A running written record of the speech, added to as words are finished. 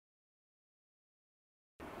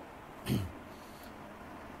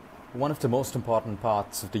One of the most important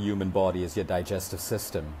parts of the human body is your digestive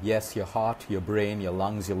system. Yes, your heart, your brain, your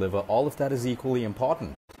lungs, your liver, all of that is equally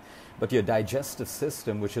important. But your digestive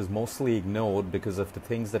system, which is mostly ignored because of the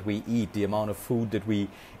things that we eat, the amount of food that we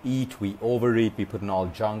eat, we overeat, we put in all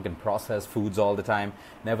junk and processed foods all the time,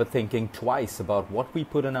 never thinking twice about what we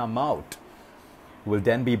put in our mouth, will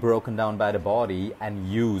then be broken down by the body and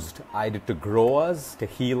used either to grow us, to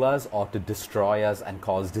heal us, or to destroy us and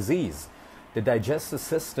cause disease. The digestive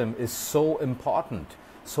system is so important,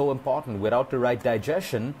 so important. Without the right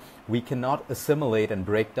digestion, we cannot assimilate and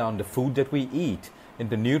break down the food that we eat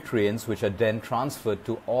into nutrients, which are then transferred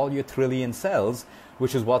to all your trillion cells,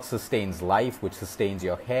 which is what sustains life, which sustains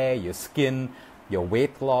your hair, your skin, your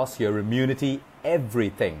weight loss, your immunity,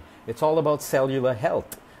 everything. It's all about cellular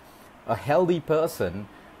health. A healthy person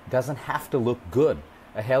doesn't have to look good.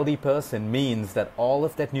 A healthy person means that all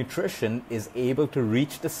of that nutrition is able to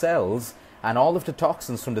reach the cells, and all of the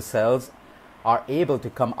toxins from the cells are able to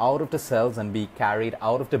come out of the cells and be carried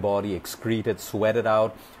out of the body, excreted, sweated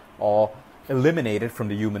out, or eliminated from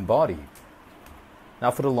the human body. Now,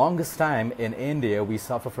 for the longest time in India, we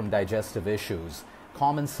suffer from digestive issues.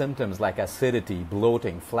 Common symptoms like acidity,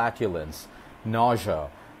 bloating, flatulence, nausea.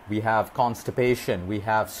 We have constipation. We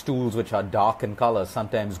have stools which are dark in color,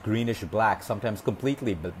 sometimes greenish black, sometimes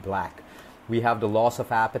completely black. We have the loss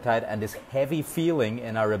of appetite and this heavy feeling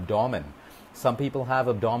in our abdomen. Some people have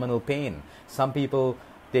abdominal pain. Some people,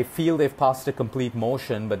 they feel they've passed a complete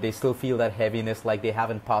motion, but they still feel that heaviness like they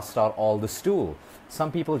haven't passed out all the stool.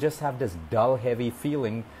 Some people just have this dull, heavy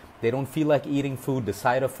feeling. They don't feel like eating food. The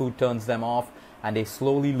sight of food turns them off, and they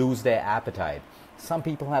slowly lose their appetite. Some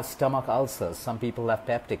people have stomach ulcers. Some people have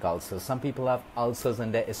peptic ulcers. Some people have ulcers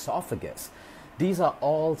in their esophagus. These are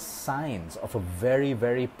all signs of a very,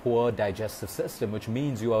 very poor digestive system, which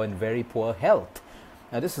means you are in very poor health.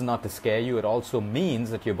 Now, this is not to scare you. It also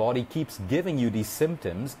means that your body keeps giving you these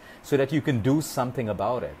symptoms so that you can do something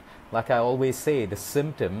about it. Like I always say, a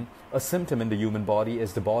symptom in the human body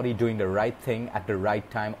is the body doing the right thing at the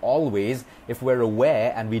right time, always, if we're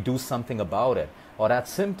aware and we do something about it. Or that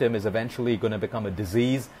symptom is eventually going to become a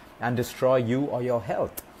disease and destroy you or your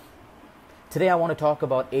health. Today I want to talk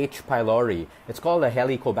about H-Pylori. It's called a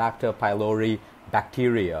Helicobacter pylori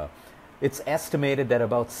bacteria. It's estimated that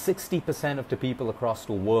about 60% of the people across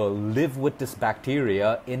the world live with this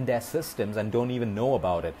bacteria in their systems and don't even know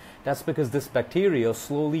about it. That's because this bacteria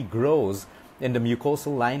slowly grows in the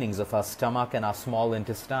mucosal linings of our stomach and our small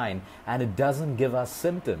intestine, and it doesn't give us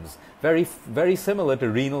symptoms. Very, very similar to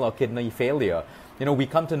renal or kidney failure. You know, we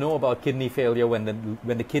come to know about kidney failure when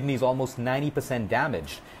the kidney is almost 90%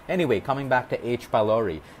 damaged. Anyway, coming back to H.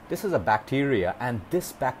 pylori, this is a bacteria, and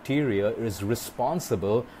this bacteria is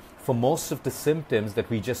responsible for most of the symptoms that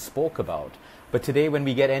we just spoke about. But today, when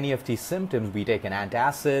we get any of these symptoms, we take an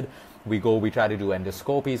antacid, we try to do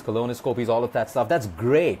endoscopies, colonoscopies, all of that stuff. That's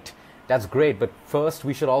great. That's great. But first,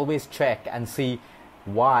 we should always check and see,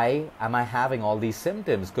 why am I having all these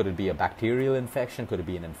symptoms? Could it be a bacterial infection? Could it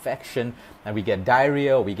be an infection? And we get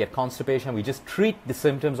diarrhea, or we get constipation. We just treat the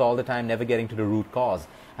symptoms all the time, never getting to the root cause.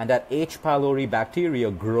 And that H. pylori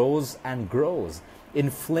bacteria grows and grows,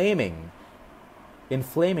 inflaming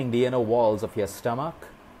the inner walls of your stomach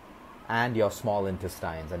and your small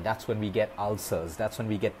intestines. And that's when we get ulcers. That's when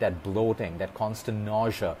we get that bloating, that constant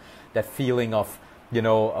nausea, that feeling of,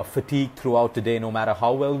 fatigue throughout the day, no matter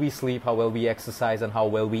how well we sleep, how well we exercise, and how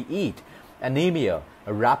well we eat. Anemia,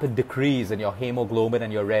 a rapid decrease in your hemoglobin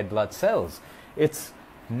and your red blood cells. It's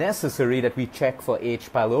necessary that we check for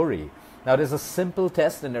H. pylori. Now, there's a simple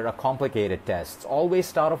test and there are complicated tests. Always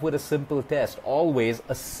start off with a simple test. Always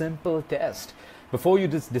a simple test. Before you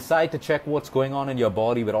just decide to check what's going on in your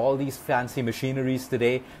body with all these fancy machineries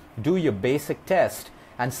today, do your basic test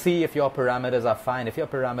and see if your parameters are fine. If your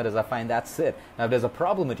parameters are fine, that's it. Now, if there's a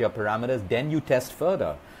problem with your parameters, then you test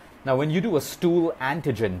further. Now, when you do a stool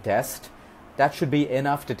antigen test, that should be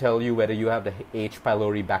enough to tell you whether you have the H.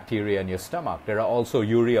 pylori bacteria in your stomach. There are also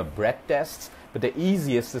urea breath tests, but the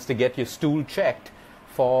easiest is to get your stool checked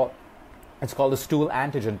for, it's called a stool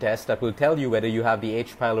antigen test, that will tell you whether you have the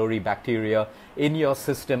H. pylori bacteria in your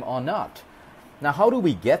system or not. Now, how do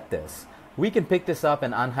we get this? We can pick this up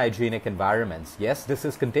in unhygienic environments. Yes, this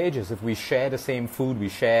is contagious. If we share the same food, we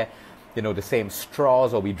share, the same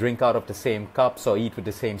straws, or we drink out of the same cups, or eat with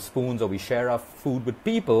the same spoons, or we share our food with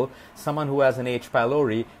people, someone who has an H.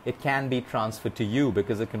 pylori, it can be transferred to you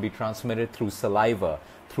because it can be transmitted through saliva,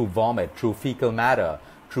 through vomit, through fecal matter,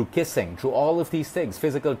 through kissing, through all of these things,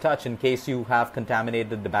 physical touch in case you have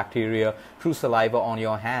contaminated the bacteria through saliva on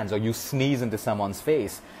your hands, or you sneeze into someone's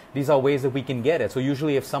face. These are ways that we can get it. So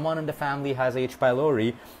usually if someone in the family has H.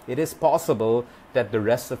 pylori, it is possible that the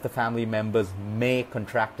rest of the family members may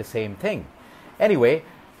contract the same thing. Anyway,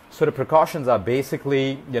 so the precautions are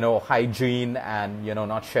basically, hygiene and,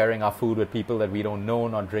 not sharing our food with people that we don't know,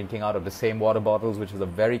 not drinking out of the same water bottles, which is a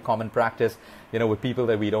very common practice, with people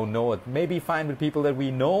that we don't know. It may be fine with people that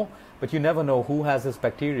we know, but you never know who has this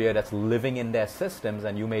bacteria that's living in their systems,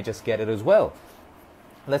 and you may just get it as well.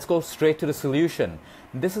 Let's go straight to the solution.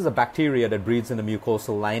 This is a bacteria that breeds in the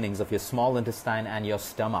mucosal linings of your small intestine and your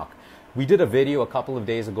stomach. We did a video a couple of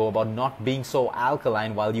days ago about not being so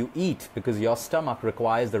alkaline while you eat, because your stomach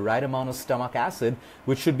requires the right amount of stomach acid,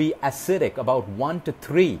 which should be acidic, about 1 to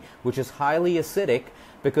 3, which is highly acidic,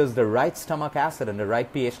 because the right stomach acid and the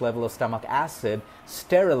right pH level of stomach acid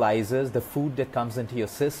sterilizes the food that comes into your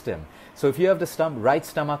system. So if you have the right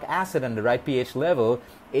stomach acid and the right pH level,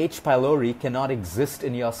 H. pylori cannot exist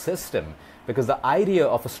in your system. Because the idea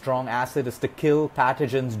of a strong acid is to kill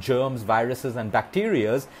pathogens, germs, viruses, and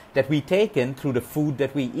bacteria that we take in through the food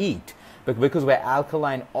that we eat. But because we're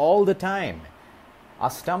alkaline all the time, our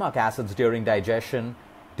stomach acids during digestion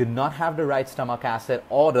do not have the right stomach acid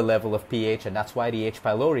or the level of pH, and that's why the H.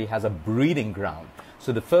 pylori has a breeding ground.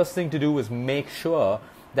 So the first thing to do is make sure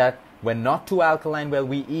that we're not too alkaline while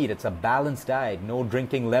we eat. It's a balanced diet. No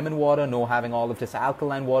drinking lemon water, no having all of this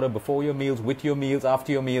alkaline water before your meals, with your meals,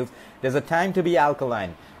 after your meals. There's a time to be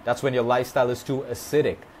alkaline. That's when your lifestyle is too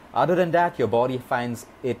acidic. Other than that, your body finds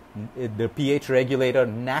the pH regulator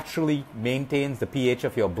naturally maintains the pH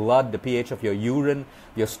of your blood, the pH of your urine,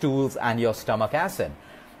 your stools, and your stomach acid.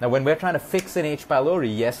 Now, when we're trying to fix an H.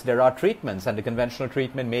 pylori, yes, there are treatments, and the conventional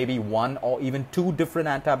treatment may be 1 or even 2 different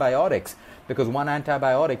antibiotics, because one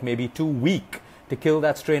antibiotic may be too weak to kill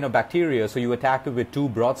that strain of bacteria, so you attack it with 2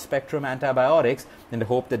 broad-spectrum antibiotics in the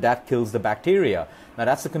hope that that kills the bacteria. Now,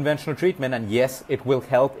 that's the conventional treatment, and yes, it will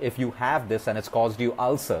help if you have this and it's caused you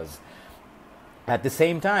ulcers. At the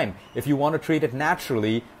same time, if you want to treat it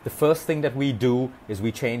naturally, the first thing that we do is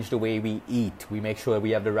we change the way we eat. We make sure we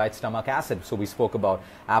have the right stomach acid. So we spoke about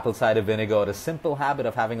apple cider vinegar, the simple habit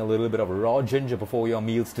of having a little bit of raw ginger before your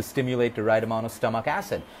meals to stimulate the right amount of stomach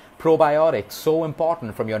acid. Probiotics, so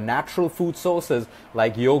important, from your natural food sources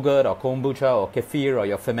like yogurt or kombucha or kefir or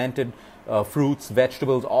your fermented fruits,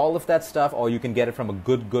 vegetables, all of that stuff, or you can get it from a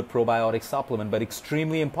good probiotic supplement, but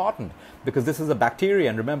extremely important because this is a bacteria,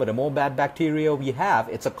 and remember, the more bad bacteria we have,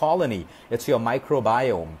 it's a colony. It's your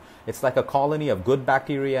microbiome. It's like a colony of good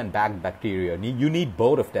bacteria and bad bacteria. You need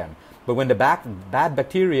both of them. But when the bad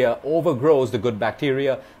bacteria overgrows the good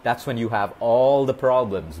bacteria, that's when you have all the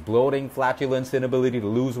problems. Bloating, flatulence, inability to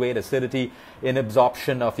lose weight, acidity,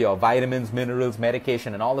 inabsorption of your vitamins, minerals,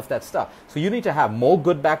 medication, and all of that stuff. So you need to have more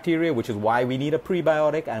good bacteria, which is why we need a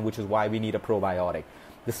prebiotic and which is why we need a probiotic.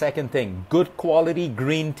 The second thing, good quality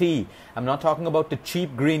green tea. I'm not talking about the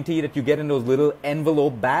cheap green tea that you get in those little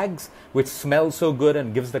envelope bags, which smells so good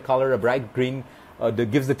and gives the color a bright green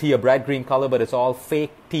that gives the tea a bright green color, but it's all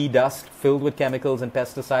fake tea dust filled with chemicals and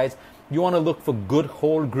pesticides. You want to look for good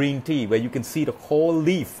whole green tea where you can see the whole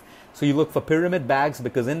leaf. So you look for pyramid bags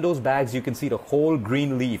because in those bags you can see the whole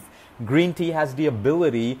green leaf. Green tea has the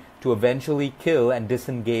ability to eventually kill and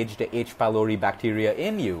disengage the H. pylori bacteria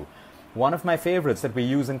in you. One of my favorites that we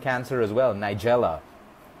use in cancer as well, Nigella.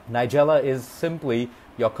 Nigella is simply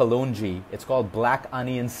your kalonji. It's called black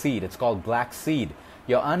onion seed. It's called black seed.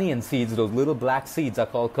 Your onion seeds, those little black seeds, are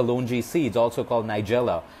called kalonji seeds, also called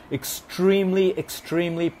Nigella. Extremely,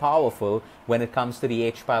 extremely powerful when it comes to the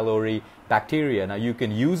H. pylori bacteria. Now, you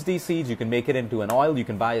can use these seeds, you can make it into an oil, you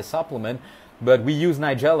can buy a supplement, but we use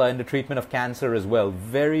Nigella in the treatment of cancer as well.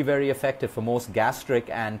 Very, very effective for most gastric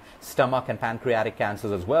and stomach and pancreatic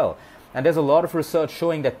cancers as well. And there's a lot of research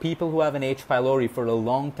showing that people who have an H. pylori for a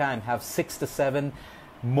long time have 6 to 7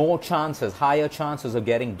 more chances, higher chances of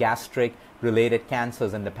getting gastric related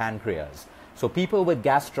cancers in the pancreas. So people with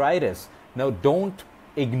gastritis, now don't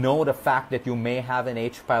ignore the fact that you may have an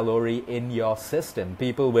H. pylori in your system.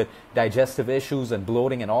 People with digestive issues and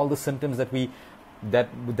bloating and all the symptoms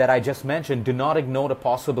that I just mentioned, do not ignore the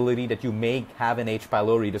possibility that you may have an H.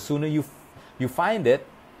 pylori. The sooner you find it,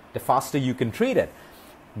 the faster you can treat it.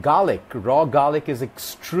 Garlic, raw garlic is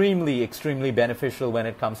extremely, extremely beneficial when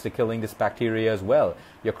it comes to killing this bacteria as well.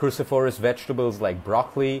 Your cruciferous vegetables like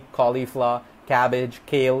broccoli, cauliflower, cabbage,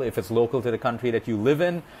 kale, if it's local to the country that you live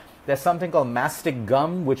in, There's something called mastic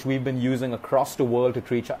gum, which we've been using across the world to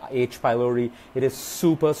treat H. pylori. It is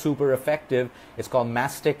super, super effective. It's called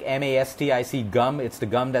mastic, M-A-S-T-I-C gum. It's the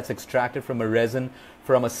gum that's extracted from a resin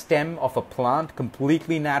from a stem of a plant,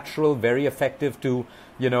 completely natural, very effective to,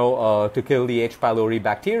 to kill the H. pylori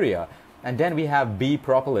bacteria. And then we have bee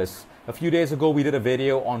propolis. A few days ago, we did a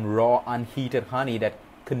video on raw, unheated honey that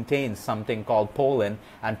contains something called pollen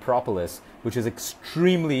and propolis, which is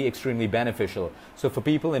extremely, extremely beneficial. So for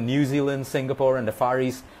people in New Zealand, Singapore, and the Far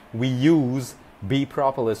East, we use bee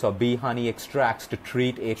propolis or bee honey extracts to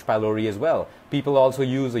treat H. pylori as well. People also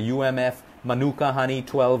use a UMF Manuka honey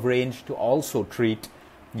 12 range to also treat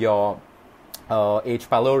your H.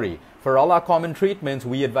 pylori. For all our common treatments,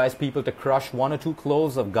 we advise people to crush 1 or 2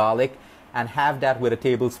 cloves of garlic and have that with a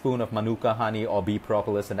tablespoon of Manuka honey or bee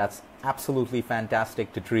propolis, and that's absolutely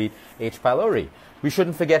fantastic to treat H. pylori. We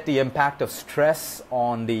shouldn't forget the impact of stress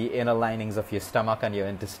on the inner linings of your stomach and your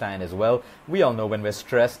intestine as well. We all know when we're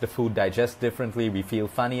stressed, the food digests differently. We feel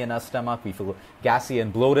funny in our stomach. We feel gassy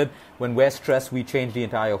and bloated. When we're stressed, we change the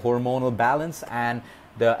entire hormonal balance and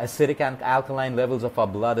the acidic and alkaline levels of our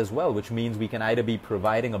blood as well, which means we can either be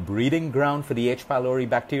providing a breeding ground for the H. pylori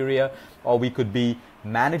bacteria, or we could be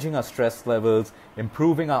managing our stress levels,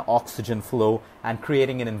 improving our oxygen flow, and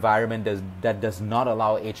creating an environment that does not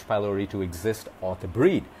allow H. pylori to exist or to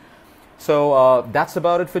breed. So that's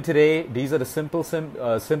about it for today. These are the simple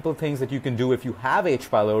things that you can do if you have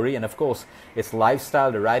H. pylori, and of course, it's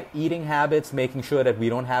lifestyle, the right eating habits, making sure that we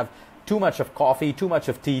don't have too much of coffee, too much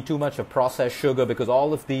of tea, too much of processed sugar, because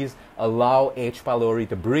all of these allow H. pylori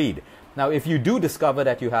to breed. Now, if you do discover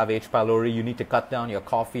that you have H. pylori, you need to cut down your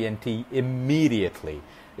coffee and tea immediately,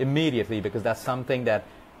 because that's something that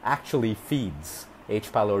actually feeds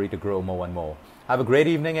H. pylori to grow more and more. Have a great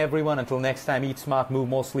evening, everyone. Until next time, eat smart, move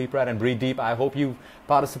more, sleep right, and breathe deep. I hope you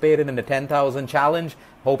participated in the 10,000 challenge.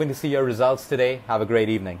 Hoping to see your results today. Have a great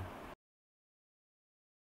evening.